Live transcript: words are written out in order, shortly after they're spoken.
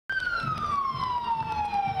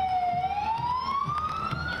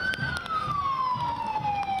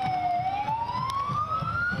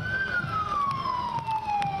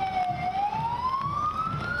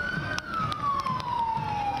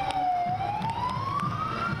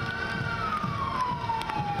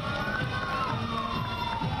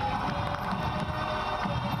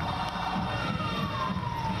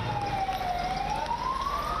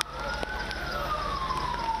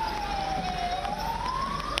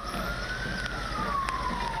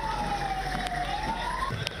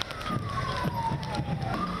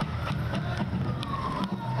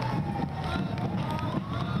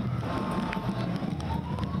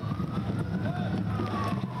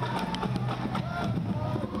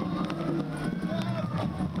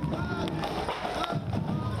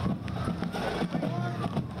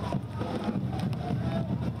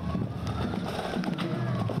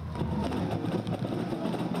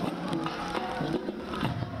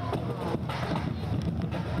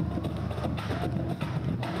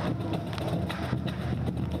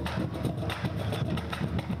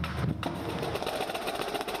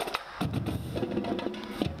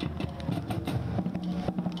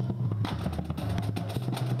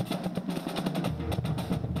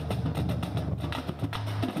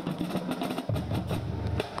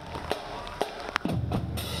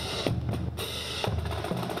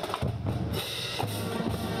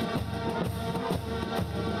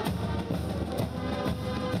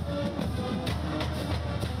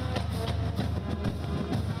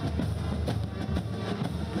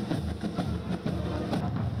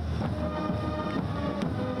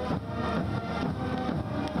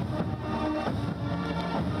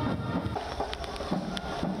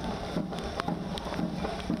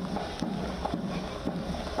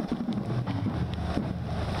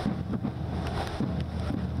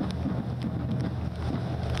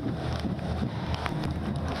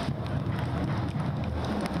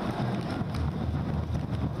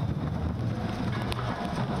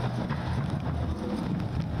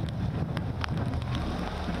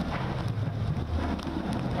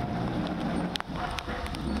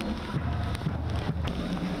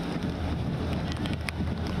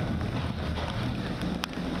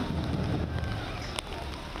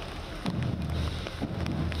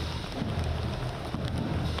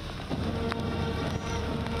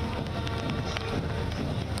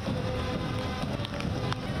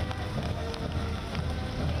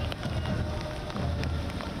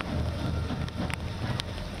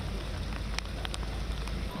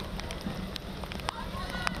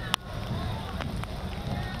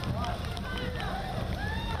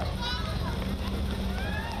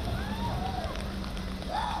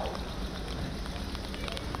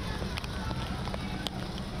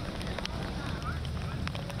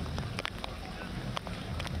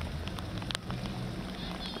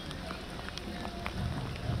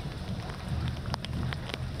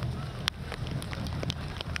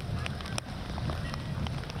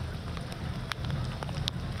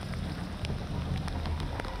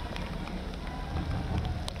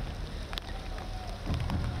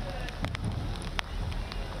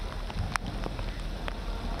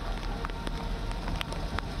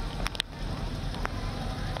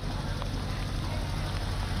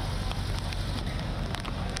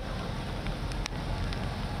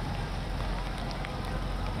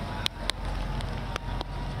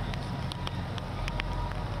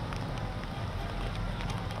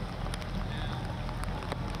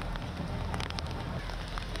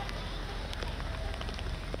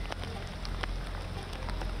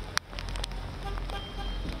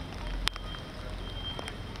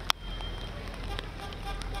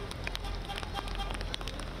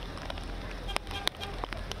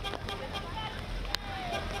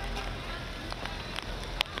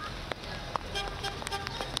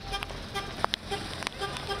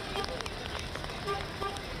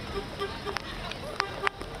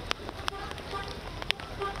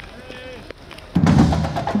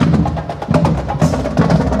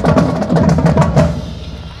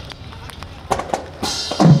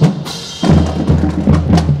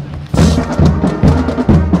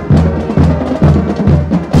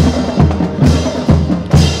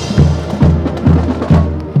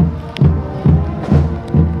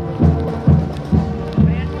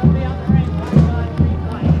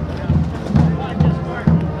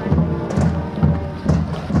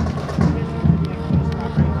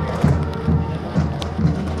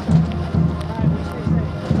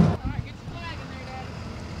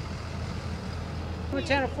with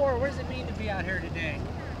Channel 4. What does it mean to be out here today?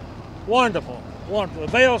 Wonderful, wonderful.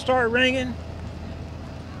 The bells start ringing,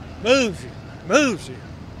 moves you.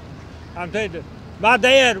 I'm telling you, my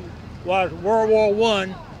dad was World War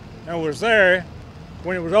I and was there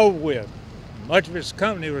when it was over with. Much of his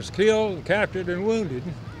company was killed, captured, and wounded.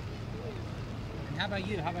 And how about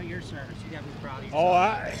you? How about your service? You got to be proud of Oh,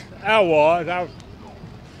 yourself. I was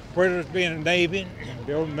privileged to be in the Navy,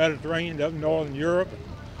 building Mediterranean up in Northern Europe,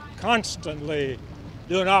 constantly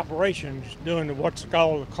doing operations during what's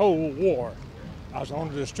called the Cold War. I was on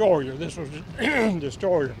a destroyer. This was a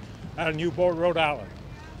destroyer out of Newport, Rhode Island.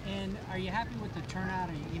 And are you happy with the turnout?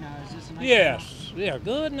 Is this a nice Yes, yeah,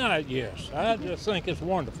 good night, yes. I just think it's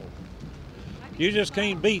wonderful. You just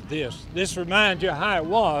can't beat this. This reminds you how it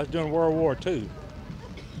was during World War II.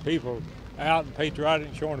 People out and patriotic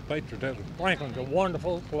and showing the patriotism. Franklin's a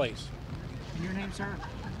wonderful place. And your name, sir?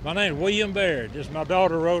 My name is William Baird. This is my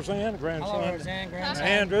daughter Roseanne, grandson Hello, Roseanne, grandson.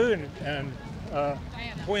 Andrew, and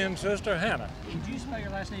twin sister Hannah. Would you spell your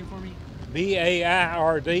last name for me?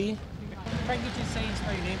 B-A-I-R-D. If I can get you to say and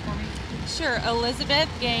spell your name for me. Sure, Elizabeth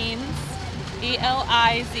Gaines,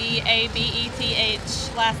 Elizabeth,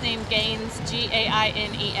 last name Gaines,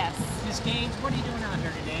 Gaines. Miss Gaines, what are you doing out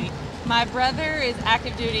here today? My brother is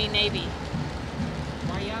active duty Navy.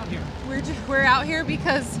 Why are you out here? We're out here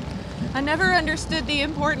because I never understood the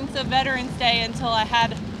importance of Veterans Day until I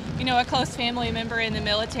had, a close family member in the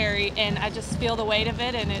military, and I just feel the weight of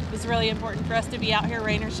it, and it was really important for us to be out here,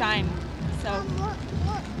 rain or shine. So,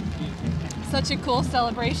 such a cool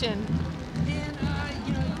celebration. And,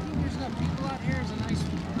 you think there's enough people out here? Is a nice,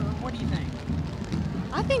 what do you think?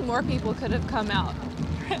 I think more people could have come out.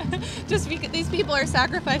 Just because these people are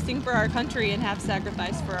sacrificing for our country and have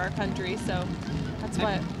sacrificed for our country, so that's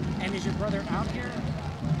what. And is your brother out here?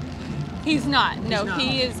 He's not. No, not.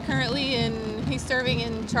 he is currently he's serving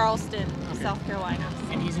in Charleston, Okay. South Carolina.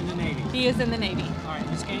 And he's in the Navy. He is in the Navy. All right,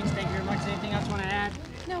 Miss Gaines, thank you very much. Is there anything else you want to add?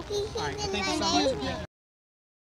 No. All right, thank you so much.